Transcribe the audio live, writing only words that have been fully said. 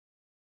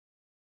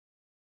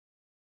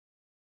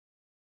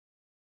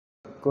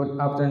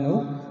Good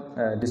afternoon,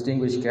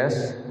 distinguished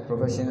guests,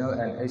 professional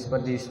and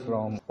expertise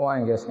from oil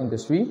and gas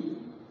industry,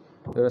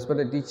 the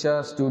respected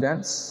teachers,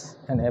 students,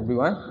 and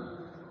everyone.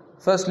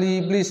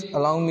 Firstly, please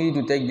allow me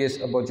to take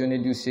this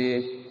opportunity to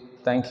say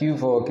thank you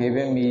for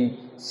giving me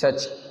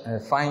such a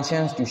fine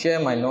chance to share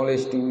my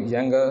knowledge to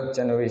younger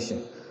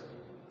generation.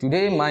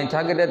 Today, my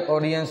targeted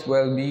audience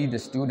will be the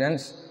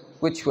students,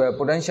 which will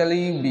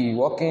potentially be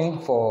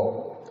working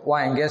for oil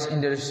and gas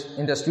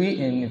industry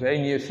in the very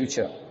near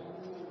future.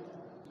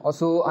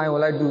 Also, I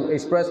would like to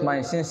express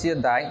my sincere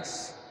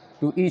thanks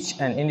to each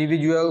and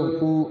individual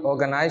who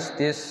organized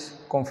this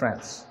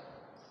conference.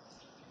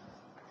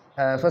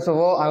 First of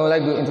all, I would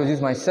like to introduce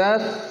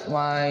myself.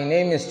 My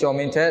name is Kyaw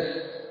Gyi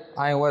Presentation.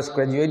 I was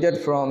graduated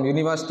from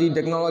University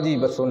Technology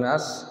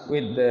Petronas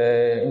with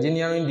the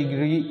engineering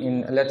degree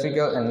in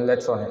electrical and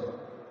electronics.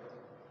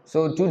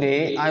 So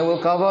today, I will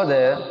cover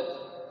the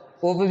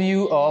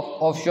overview of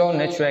offshore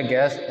natural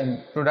gas and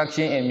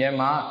production in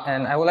Myanmar,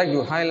 and I would like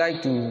to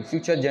highlight to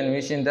future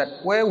generation that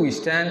where we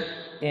stand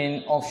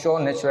in offshore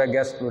natural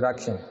gas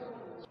production.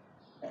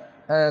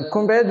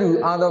 Compared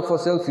to other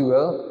fossil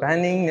fuel,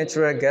 burning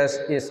natural gas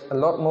is a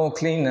lot more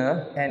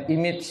cleaner and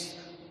emits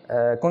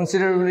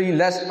considerably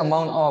less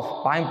amount of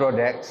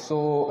byproducts.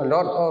 So a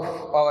lot of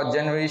our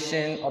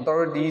generation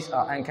authorities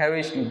are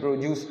encouraged to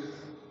produce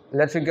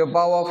electrical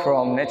power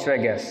from natural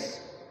gas.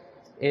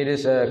 It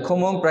is a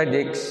common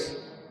practice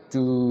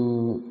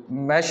to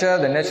measure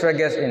the natural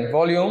gas in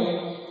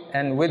volume,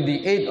 and with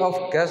the aid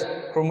of gas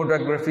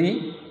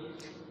chromatography,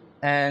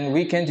 and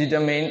we can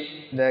determine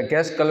the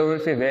gas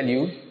calorific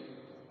value.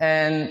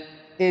 And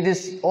it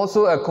is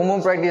also a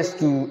common practice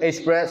to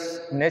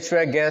express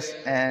natural gas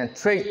and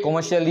trade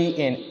commercially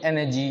in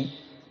energy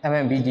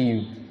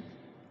MMBTU.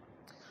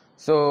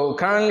 So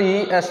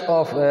currently, as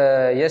of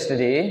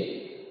yesterday,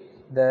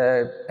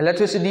 the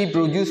electricity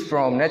produced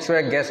from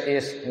natural gas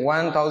is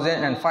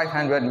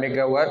 1,500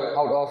 megawatt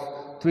out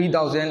of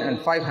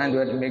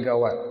 3,500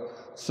 megawatt.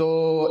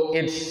 So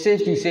it's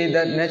safe to say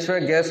that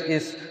natural gas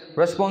is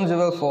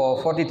responsible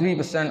for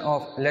 43%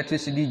 of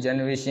electricity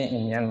generation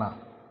in Myanmar.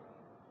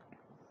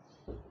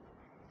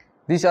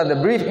 These are the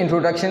brief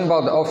introduction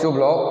about the offshore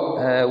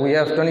block. We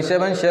have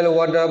 27 shallow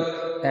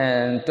water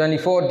and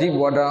 24 deep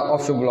water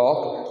offshore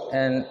block,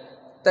 and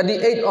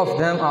 38 of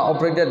them are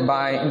operated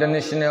by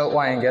international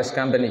oil and gas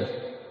company.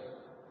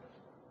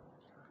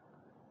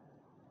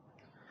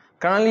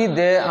 Currently,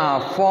 there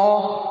are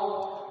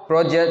 4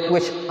 projects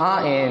which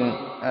are in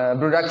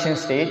production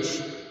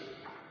stage,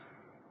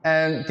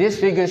 and this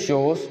figure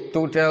shows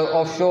total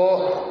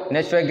offshore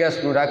natural gas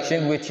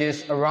production, which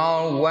is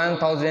around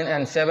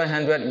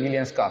 1,700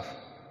 million scf.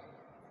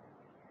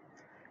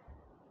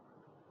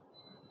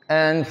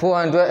 And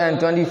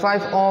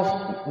 425 of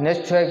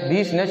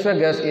these natural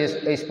gas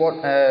is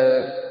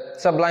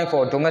supplying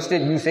for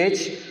domestic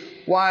usage,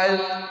 while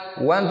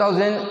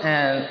 1,000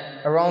 and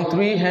around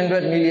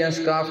 300 million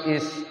scf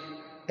is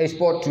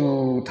export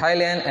to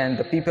Thailand and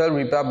the People's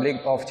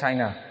Republic of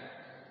China.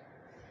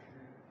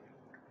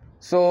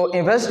 So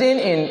investing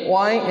in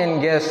oil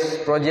and gas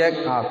projects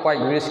are quite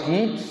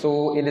risky,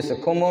 so it is a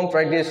common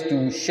practice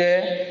to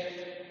share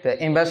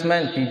the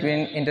investment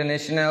between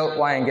international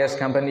oil and gas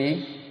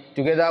company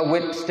together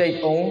with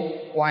state-owned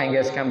oil and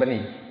gas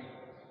company.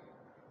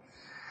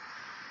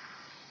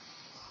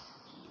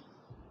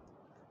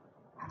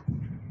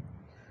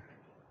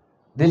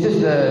 This is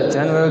the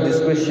general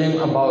description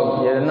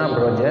about Yadana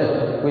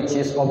project, which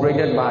is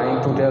operated by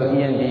Total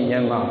E&P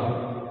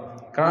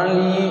Myanmar.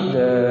 Currently,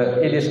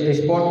 it is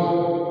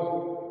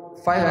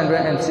export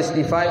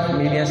 565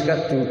 million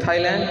scf to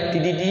Thailand,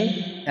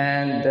 TDD,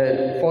 and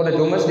for the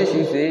domestic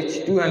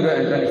usage,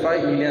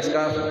 225 million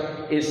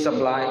scf is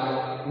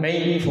supplied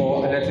mainly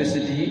for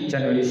electricity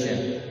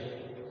generation.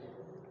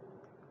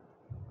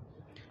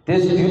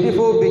 This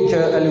beautiful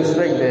picture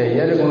illustrates the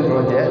Yadagon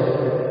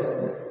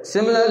project.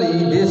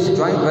 Similarly, this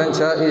joint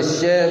venture is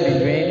shared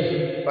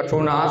between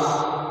Petronas,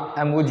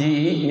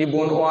 MOGE,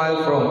 Nippon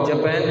Oil from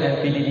Japan, and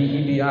PDD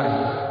EPI.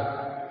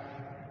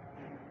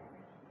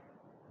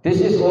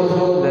 This is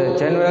also the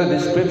general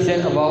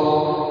description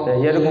about the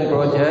Yadagon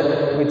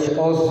project, which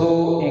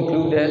also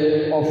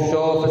included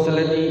offshore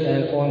facility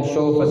and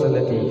onshore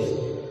facilities.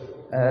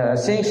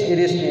 Since it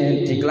is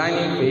in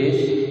declining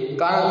phase,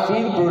 current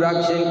field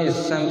production is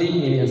 70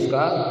 million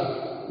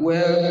scf,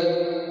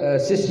 where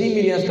 60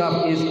 million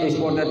scf is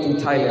exported to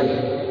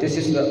Thailand. This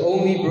is the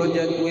only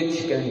project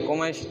which can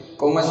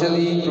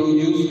commercially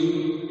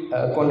produce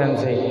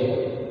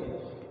condensate.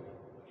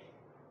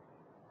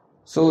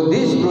 So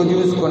these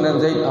produced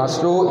condensate are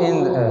stored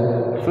in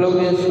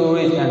floating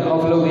storage and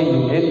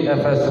offloading unit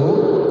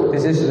 (FSO).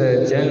 This is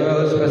the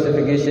general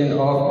specification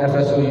of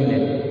FSO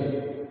unit.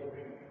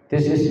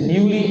 This is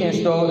newly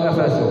installed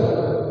FSO.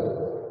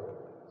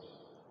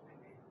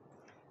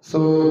 So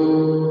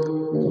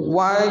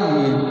while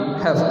we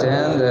have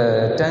done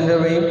the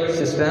tendering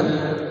system,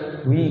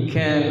 we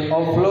can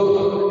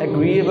offload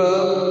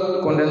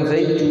agreeable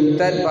condensate to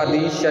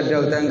third-party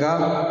shuttle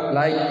tanker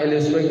like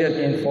illustrated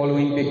in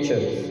following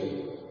pictures.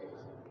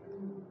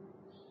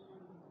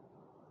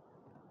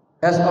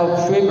 As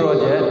of Shui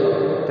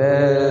project,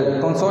 the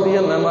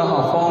consortium members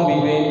are formed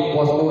between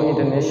POSCO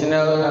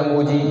International,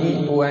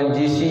 MOGE,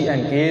 ONGC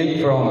and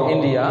GAIL from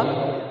India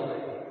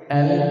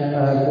and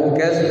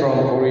COGAS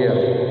from Korea.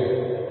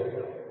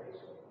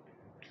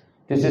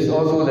 This is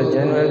also the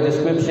general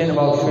description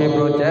about Shui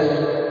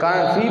project.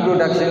 Current free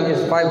production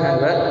is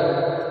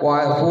 500,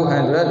 while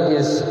 400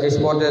 is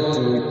exported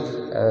to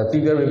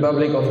People's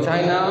Republic of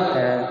China,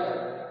 and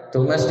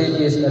domestic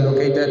is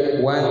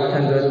allocated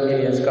 100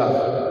 million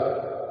scarf.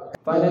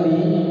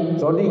 Finally,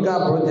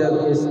 Sodika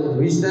project is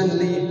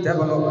recently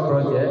developed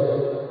project.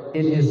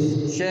 It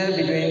is shared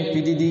between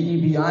PTT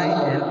EBI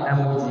and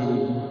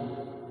MOGE.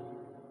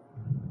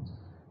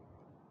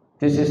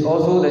 This is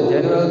also the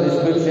general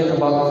description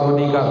about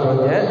Sodika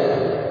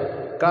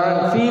project.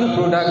 Current field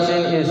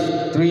production is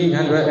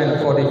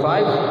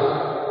 345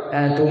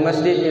 and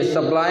domestic is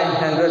supply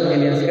 100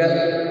 million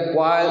scarf,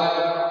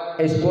 while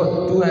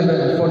export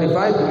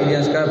 245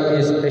 million scarf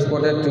is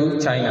exported to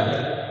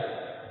China.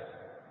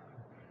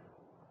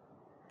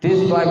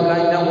 This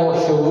pipeline network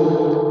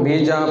shows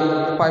major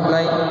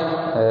pipeline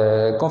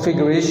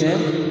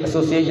configuration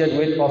associated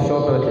with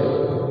offshore project.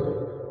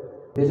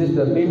 This is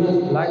the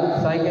famous life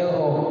cycle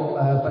of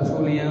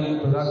petroleum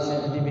production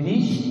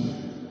activities.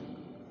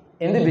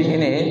 In the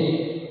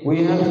beginning,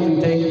 we have to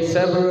take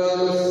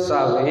several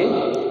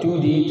surveys,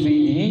 2D,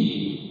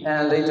 3D,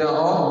 and later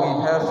on we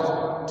have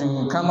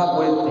to come up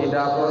with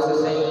data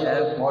processing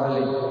and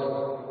modeling.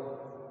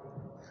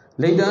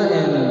 Later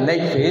in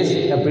next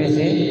phase,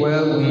 appraising,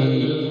 where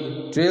we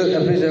drill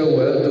appraisal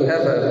well to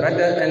have a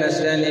better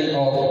understanding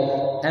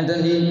of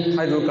Anthony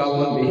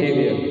hydrocarbon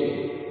behavior.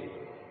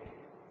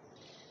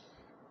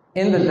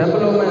 In the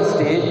development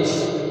stage,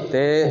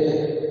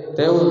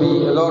 there will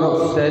be a lot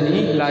of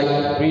study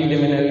like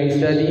preliminary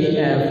study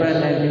and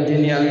front-end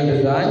engineering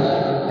design,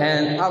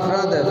 and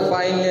after the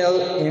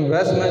final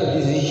investment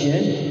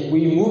decision,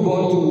 we move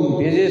on to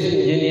basic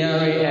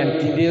engineering and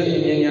detailed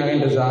engineering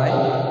design.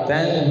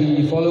 Then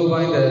we follow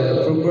by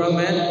the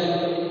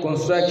procurement,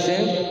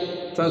 construction,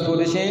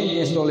 transportation,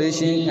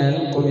 installation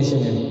and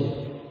commissioning.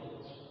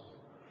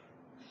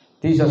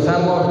 These are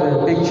some of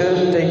the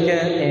pictures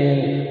taken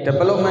in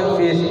development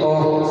phase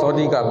of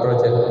Sodika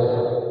project.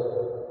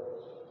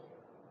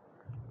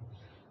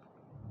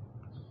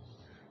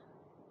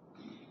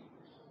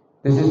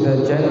 This is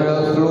the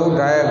general flow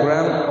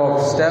diagram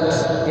of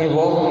steps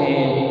involved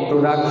in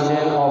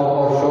production of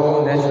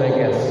offshore natural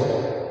gas.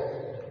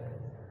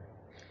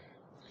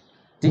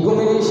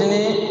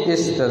 Decommissioning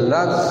is the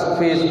last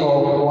phase of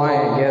oil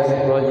and gas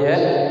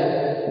project.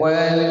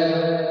 When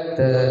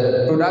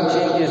the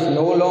production is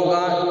no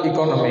longer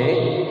economic,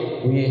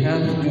 we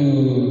have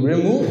to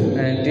remove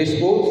and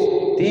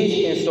dispose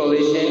these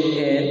installations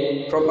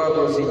in proper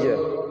procedure.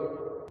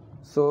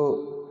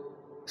 So,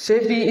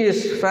 safety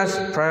is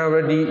first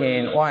priority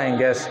in oil and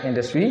gas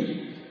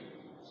industry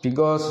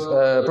because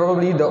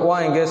probably the oil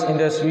and gas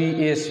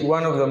industry is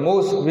one of the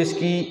most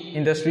risky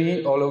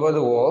industry all over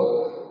the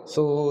world.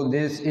 So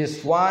this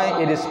is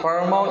why it is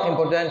paramount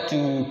important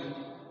to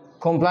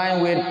comply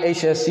with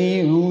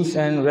HSE rules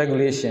and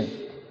regulation.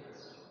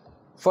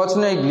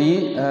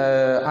 Fortunately,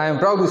 I am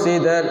proud to say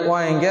that oil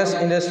and gas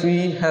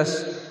industry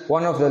has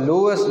one of the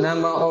lowest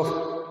number of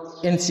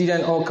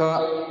incidents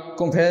occur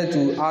compared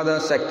to other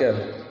sectors.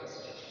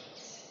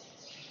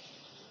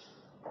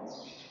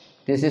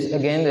 This is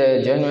again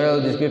the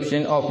general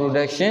description of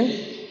production.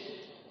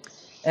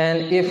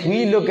 And if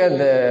we look at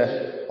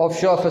the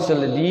offshore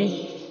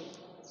facility,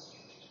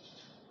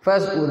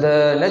 first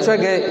the natural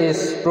gas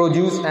is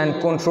produced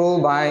and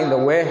controlled by the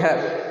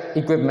wellhead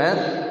equipment.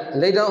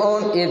 Later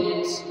on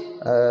it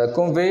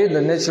conveys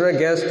the natural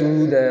gas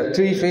to the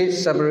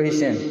three-phase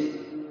separation.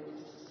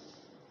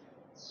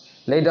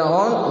 Later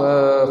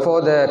on,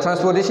 for the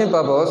transportation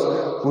purpose,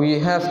 we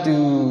have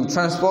to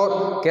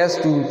transport gas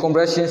to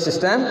compression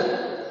system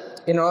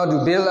in order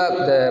to build up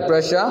the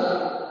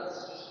pressure.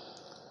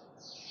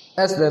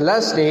 As the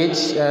last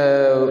stage,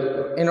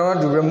 in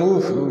order to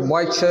remove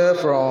moisture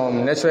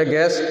from natural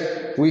gas,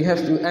 we have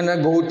to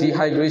undergo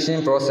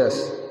dehydration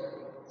process.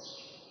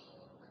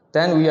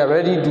 Then we are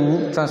ready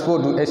to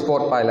transport to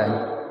export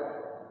pipeline.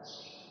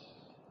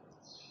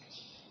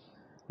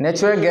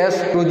 Natural gas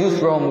produced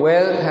from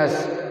well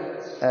has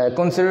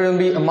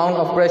considerably amount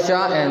of pressure,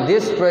 and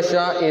this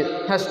pressure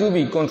it has to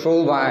be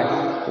controlled by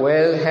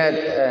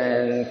wellhead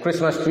and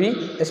Christmas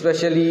tree,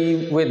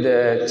 especially with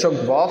the choke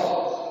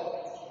valve.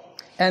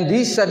 And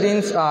these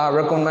settings are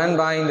recommended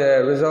by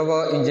the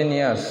reservoir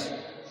engineers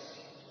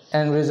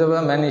and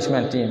reservoir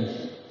management team.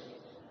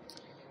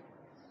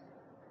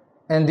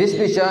 And this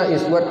picture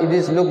is what it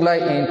is look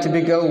like in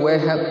typical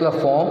wellhead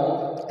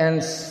platform.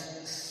 And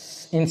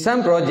in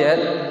some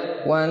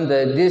project, when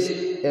this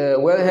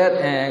wellhead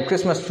and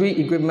Christmas tree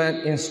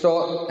equipment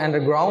installed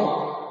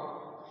underground,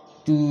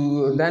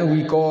 then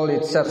we call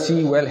it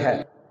subsea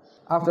wellhead.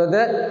 After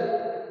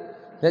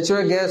that,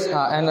 natural gas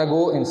are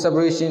undergo in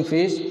separation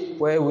phase,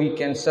 where we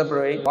can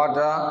separate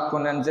water,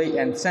 condensate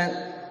and sand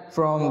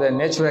from the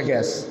natural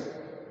gas.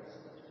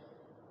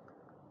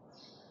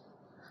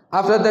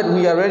 After that,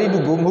 we are ready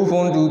to move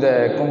on to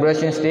the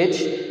compression stage.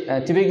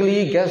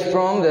 Typically, gas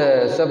from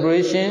the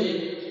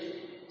separation,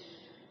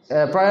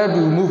 prior to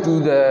move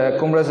to the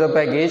compressor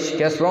package,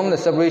 gas from the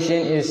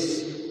separation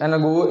is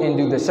undergo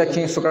into the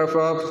suction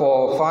scraper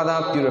for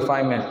further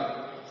purification.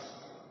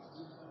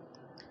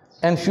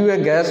 And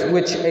fuel gas,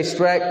 which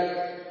extract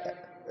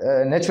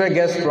natural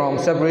gas from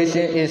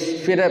separation,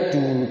 is fed up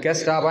to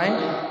gas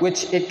turbine,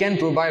 which it can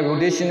provide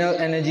rotational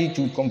energy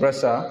to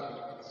compressor.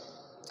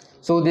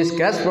 So this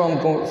gas from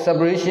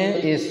separation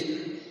is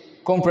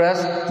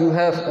compressed to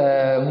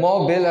have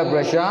more build-up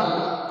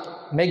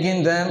pressure,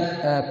 making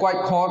them quite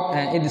hot,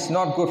 and it is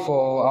not good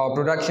for our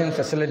production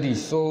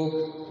facilities.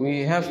 So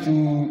we have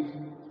to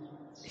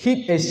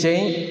heat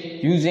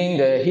exchange using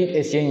the heat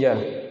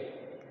exchanger.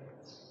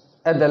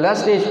 At the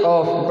last stage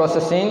of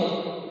processing,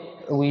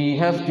 we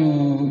have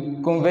to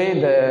convey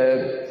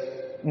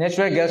the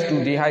natural gas to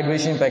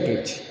dehydration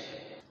package.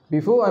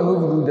 Before I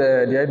move to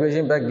the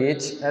dehydration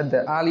package, at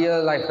the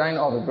earlier lifetime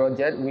of the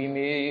project, we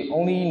may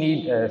only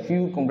need a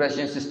few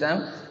compression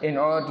systems in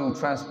order to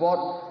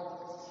transport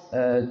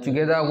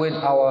together with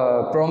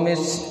our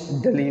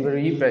promised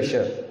delivery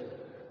pressure.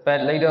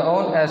 But later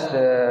on, as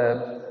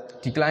the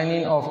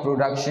declining of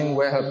production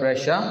warehouse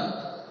pressure,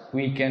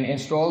 we can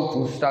install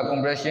to start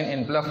compression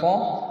in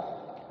platform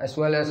as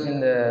well as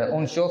in the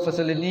onshore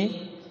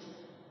facility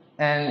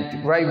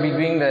and right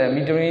between the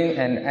metering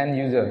and end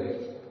user.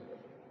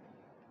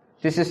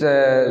 This is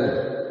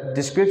a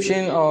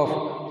description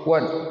of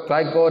what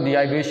glycol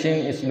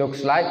dehydration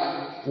looks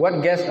like,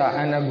 what gas are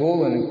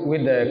undergoing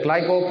with the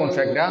glycol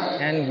contractor,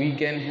 and we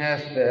can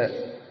have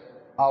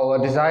our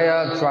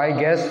desired dry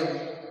gas.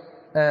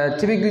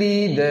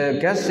 Typically, the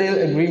gas sale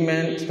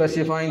agreement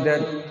specifying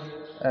that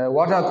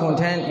water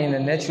content in the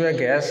natural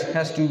gas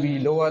has to be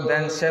lower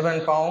than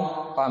 7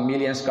 pounds per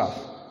million scarf.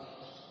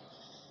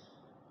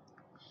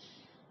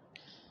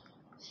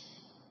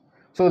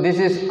 So this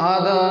is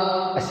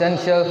other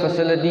essential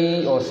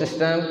facility or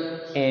system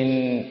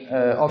in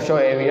offshore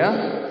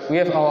area. We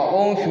have our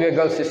own fuel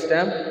gas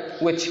system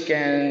which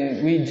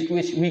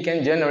we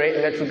can generate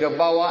electrical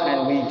power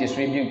and we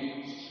distribute.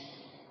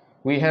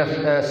 We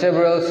have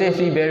several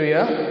safety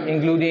barriers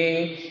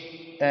including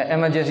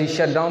emergency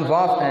shutdown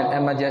valve and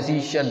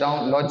emergency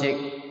shutdown logic.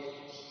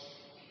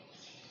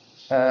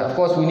 Of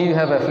course, we need to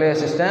have a flare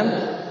system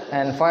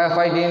and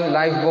firefighting,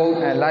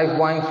 lifeboat and life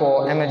buoy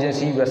for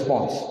emergency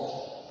response.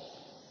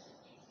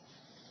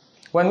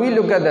 When we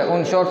look at the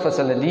onshore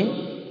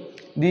facility,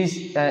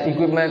 these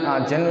equipment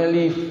are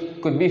generally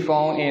could be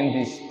found in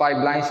this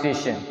pipeline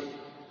station.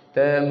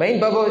 The main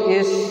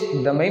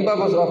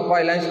purpose of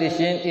pipeline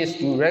station is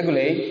to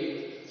regulate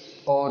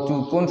or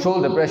to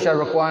control the pressure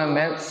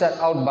requirement set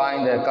out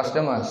by the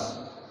customers.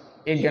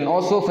 It can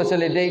also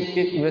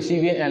facilitate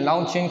receiving and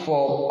launching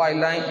for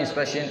pipeline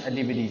inspection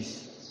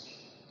activities.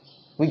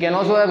 We can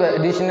also have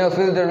additional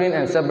filtering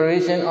and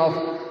separation of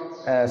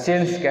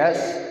sales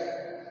gas,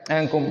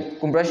 and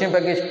compression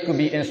package could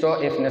be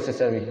installed if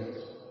necessary.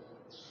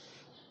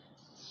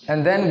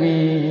 And then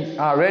we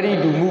are ready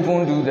to move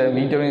on to the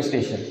metering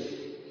station.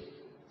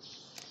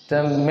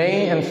 The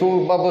main and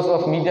sole purpose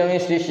of metering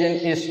station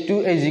is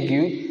to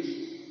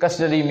execute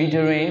custody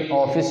metering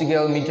or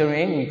physical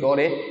metering, we call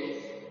it,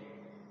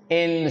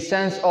 in the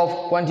sense of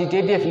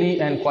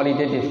quantitatively and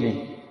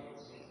qualitatively.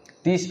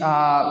 These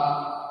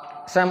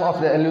are some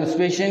of the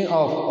illustration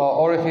of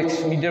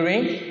orifice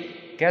metering,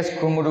 gas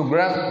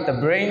chromatograph, the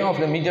brain of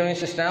the metering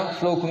system,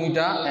 flow commuter,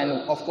 and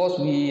of course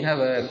we have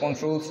a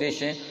control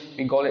station,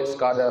 we call it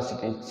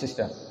SCADA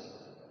system.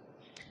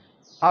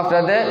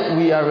 After that,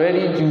 we are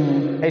ready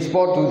to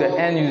export to the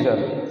end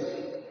user.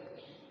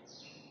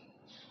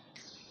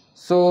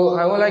 So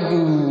I would like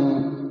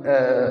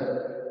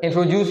to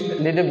introduce a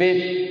little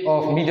bit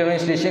of metering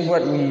station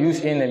what we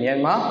use in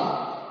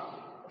Myanmar.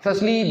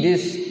 Firstly,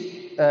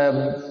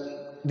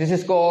 this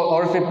is called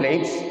orifice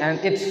plates, and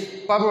its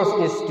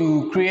purpose is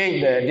to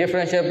create the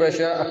differential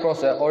pressure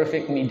across the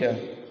orifice meter.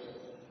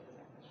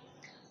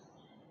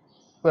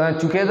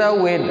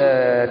 Together with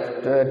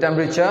the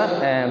temperature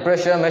and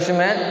pressure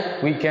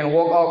measurement, we can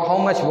work out how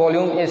much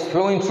volume is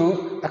flowing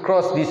through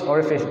across this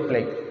orifice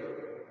plate.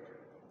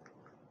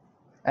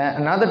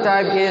 Another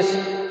type is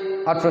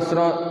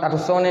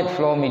ultrasonic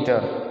flow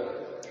meter.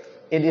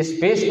 It is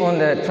based on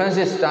the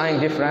transit time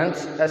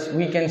difference, as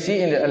we can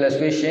see in the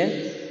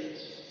illustration.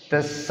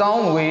 The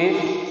sound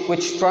wave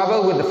which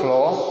travel with the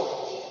flow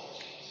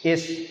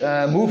is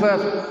move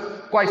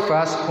up quite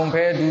fast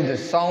compared to the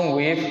sound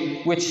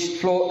wave which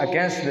flow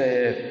against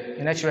the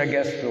natural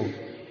gas flow.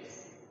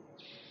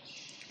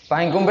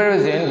 By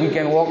comparison, we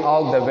can work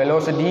out the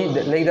velocity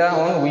that later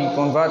on we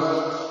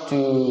convert to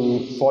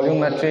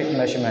volumetric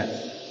measurement.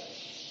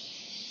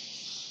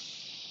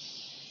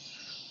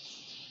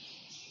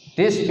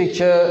 This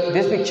picture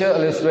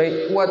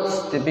illustrates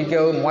what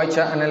typical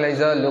moisture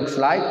analyzer looks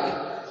like,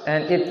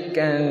 and it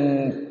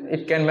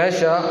can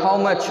measure how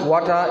much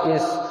water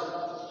is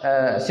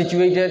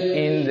situated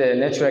in the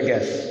natural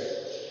gas.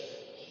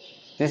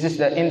 This is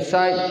the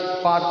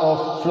inside part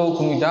of flow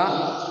commuter.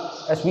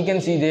 as we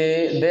can see,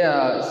 there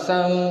are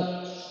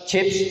some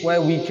chips where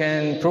we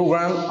can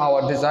program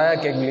our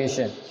desired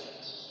calculation.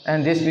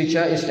 And this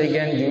picture is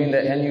taken during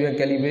the annual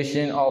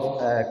calibration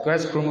of a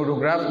gas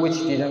chromatograph, which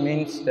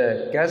determines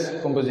the gas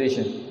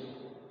composition.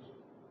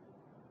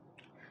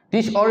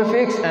 These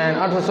orifics and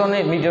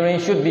ultrasonic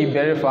metering should be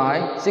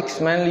verified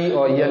 6 monthly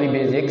or yearly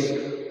basics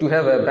to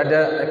have a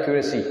better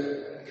accuracy.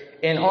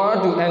 In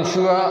order to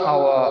ensure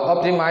our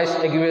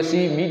optimized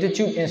accuracy, meter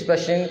tube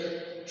inspection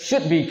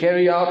should be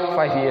carried out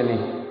 5 yearly.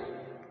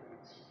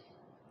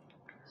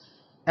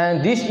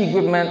 And these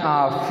equipment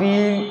are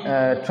field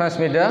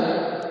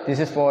transmitter. This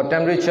is for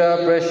temperature,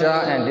 pressure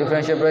and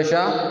differential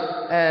pressure.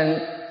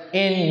 And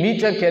in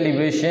meter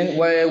calibration,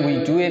 where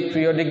we do it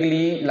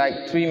periodically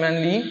like 3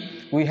 monthly,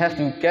 we have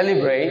to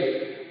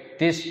calibrate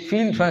this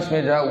field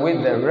transmitter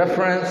with the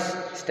reference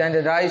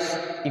standardized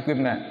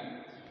equipment.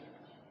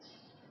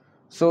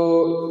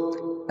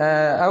 So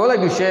I would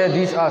like to share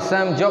these are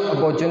some job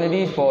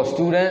opportunities for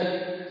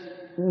students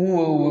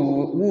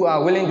who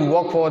are willing to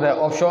work for the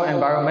offshore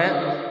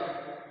environment.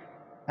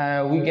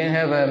 We can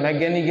have a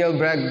mechanical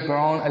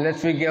background,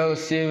 electrical,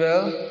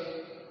 civil,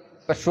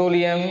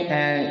 petroleum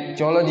and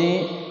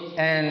geology.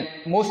 And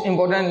most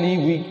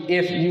importantly,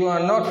 if you are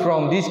not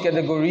from this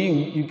category,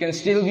 you can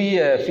still be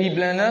a field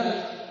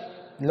planner,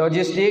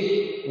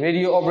 logistic,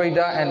 radio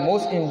operator, and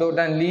most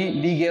importantly,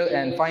 legal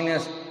and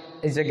finance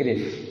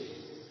executive.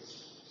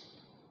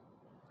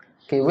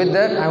 Okay, with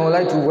that, I would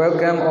like to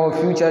welcome our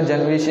future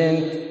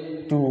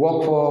generation to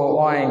work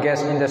for oil and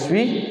gas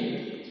industry.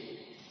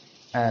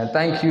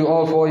 Thank you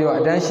all for your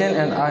attention,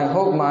 and I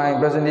hope my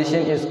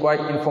presentation is quite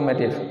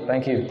informative.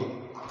 Thank you.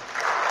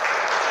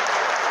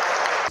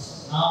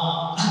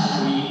 Now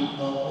we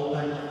will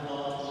open the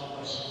floor to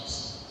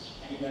questions.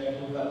 Anybody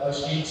who have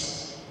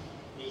questions,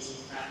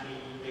 please kindly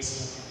raise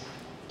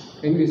your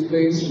hand. Can you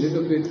explain a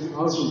little bit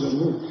how to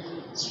remove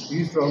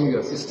these from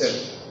your system?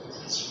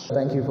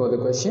 Thank you for the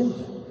question.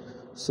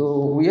 So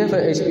we have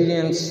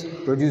experience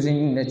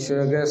producing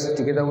natural gas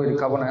together with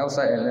carbon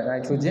dioxide and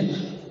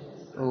nitrogen.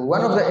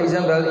 One of the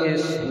examples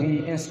is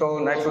we install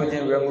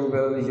nitrogen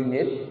removal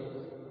unit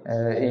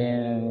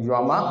in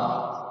Yuama.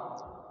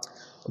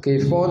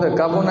 Okay, for the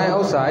carbon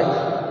dioxide,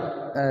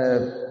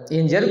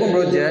 in Jericho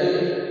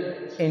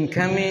project, in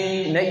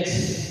coming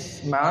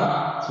next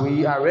month,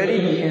 we are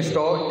ready to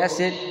install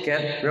acid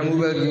gas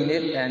removal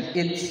unit, and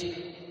its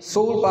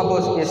sole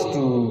purpose is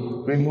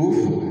to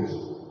remove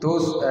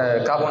those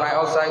carbon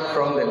dioxide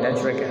from the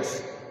natural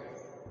gas.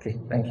 Okay,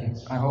 thank you.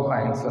 I hope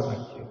I answered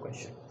your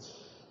question.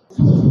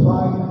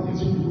 Why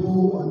does it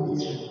go on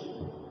the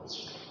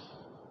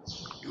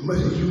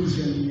domestic use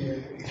and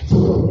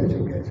export of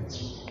natural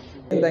gas?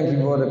 Thank you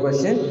for the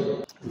question.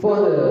 For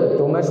the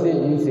domestic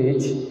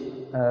usage,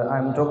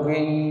 I'm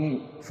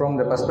talking from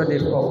the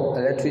perspective of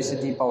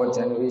electricity power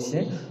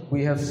generation.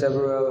 We have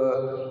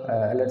several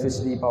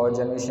electricity power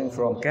generation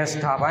from gas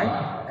turbine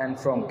and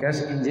from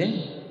gas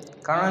engine.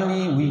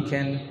 Currently, we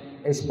can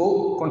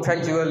export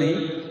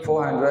contractually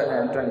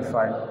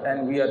 425,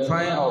 and we are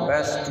trying our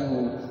best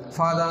to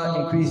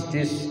further increase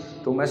this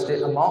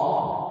domestic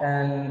amount.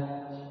 And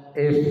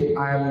if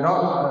I am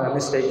not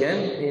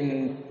mistaken,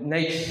 in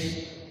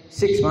next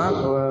 6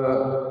 months,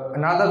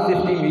 another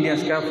 50 million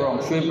scale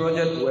from Shui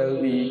project will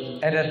be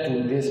added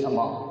to this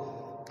amount.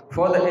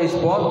 For the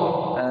export,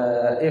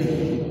 if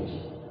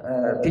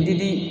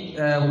PTT,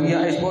 we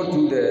are export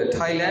to the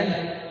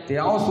Thailand, they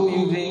are also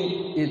using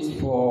it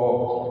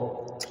for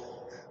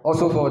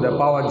the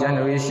power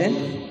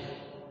generation.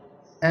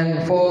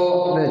 And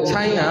for the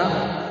China,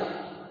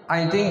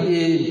 I think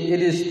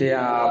it is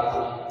their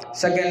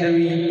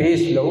secondary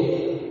base load.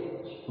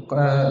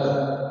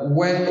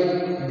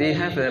 When they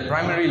have the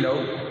primary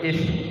load, if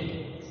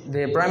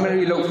the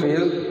primary load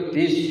fails,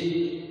 this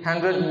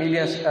 400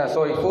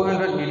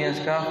 million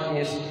scarf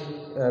is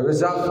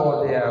reserved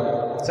for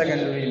their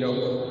secondary load.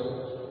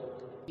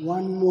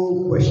 One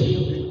more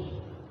question.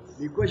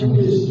 The question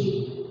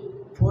is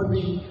for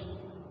the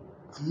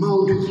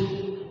amount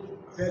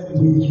that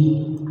we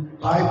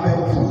buy back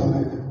from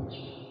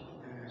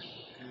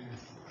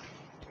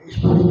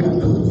exporting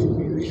countries,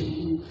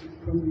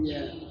 from the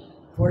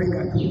foreign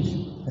countries.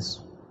 Yes.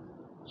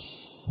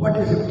 What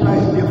is the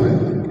price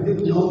difference?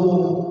 Is it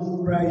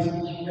normal price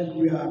that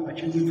we are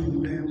purchasing from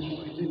them,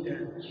 or is it a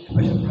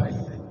special price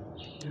that we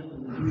have to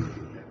use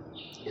with them?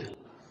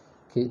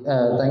 Okay,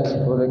 thank you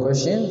for the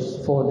question.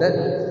 For that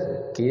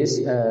case,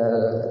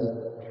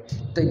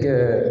 take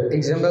an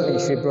example in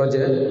Shui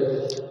project.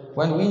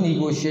 When we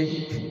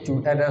negotiate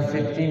to add a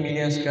 50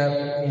 million scrap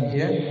in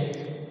here,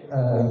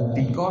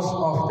 because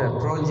of the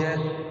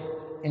project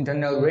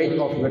internal rate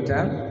of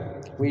return,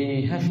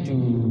 we have to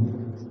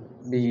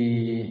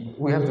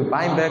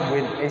buy back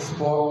with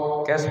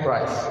export gas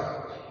price.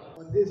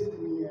 For this,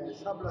 the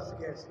surplus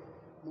gas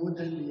more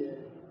than the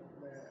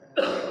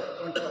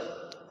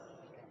contract,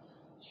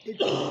 it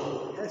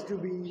has to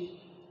be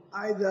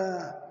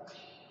either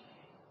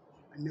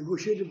a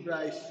negotiated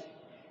price,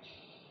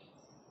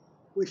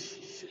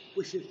 which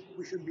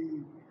should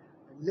be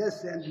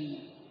less than the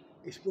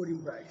exporting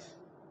price,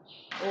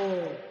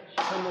 or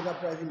another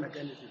pricing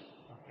mechanism.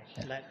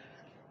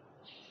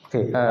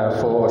 Okay,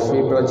 for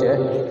Shui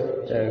project,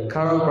 the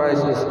current price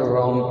is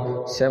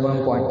around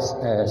 7 point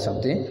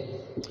something.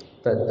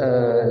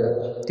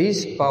 But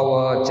this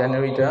power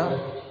generator,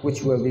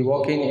 which will be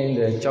working in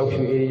the Kyaw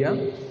Gyi area,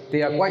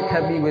 they are quite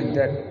happy with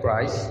that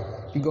price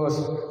because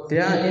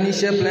their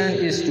initial plan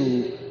is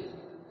to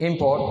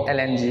import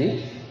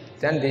LNG,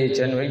 then they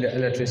generate the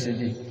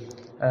electricity.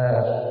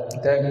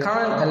 The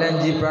current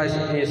LNG price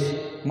is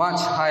much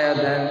higher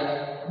than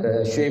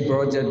the Shui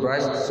project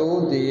price,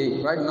 so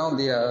right now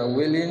they are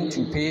willing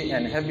to pay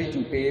and happy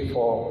to pay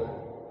for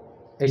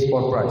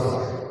export price.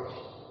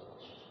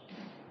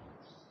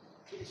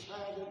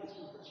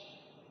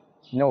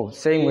 No,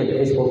 same with the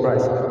export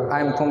price.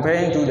 I'm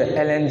comparing to the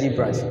LNG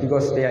price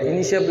because their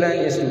initial plan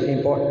is to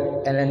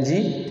import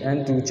LNG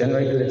and to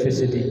generate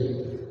electricity.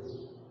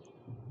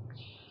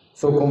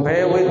 So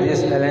compare with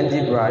this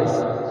LNG price,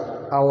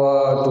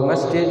 our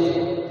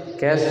domestic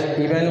gas,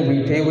 even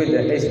we pay with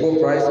the export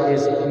price,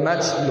 is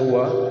much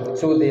lower.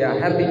 So they are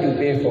happy to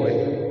pay for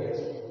it.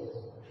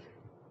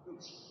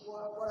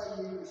 What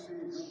I mean to say,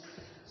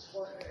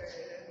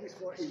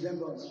 for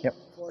example, Yep.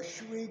 for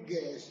Shui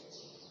gas,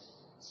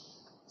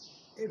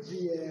 if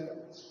the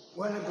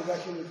oil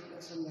production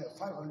is something like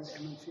 500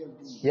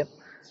 mmCFD, Yep.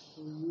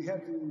 so we have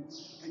to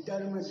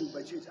entitlement to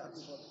purchase up to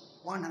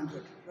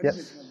 100.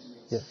 Yes.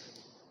 Yes.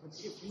 But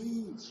if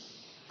we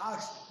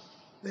ask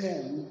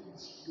them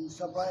to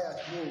supply us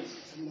more,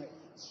 something like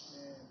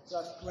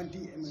plus 20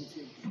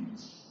 mmCFD,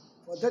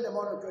 for that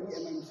amount of 20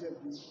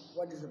 mmCFD,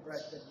 what is the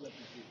price that we have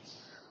to pay?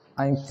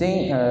 I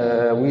think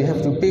we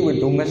have to pay with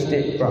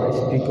domestic price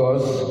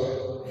because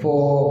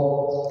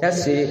for,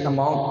 let's say,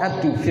 amount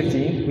up to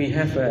 15, we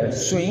have a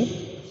swing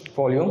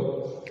volume.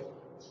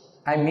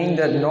 I mean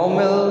that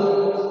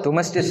normal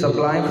domestic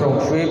supply from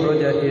Shui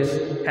project is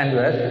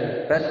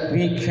 100, but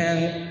we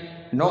can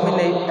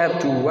nominate up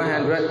to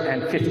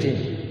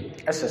 115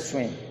 as a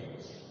swing.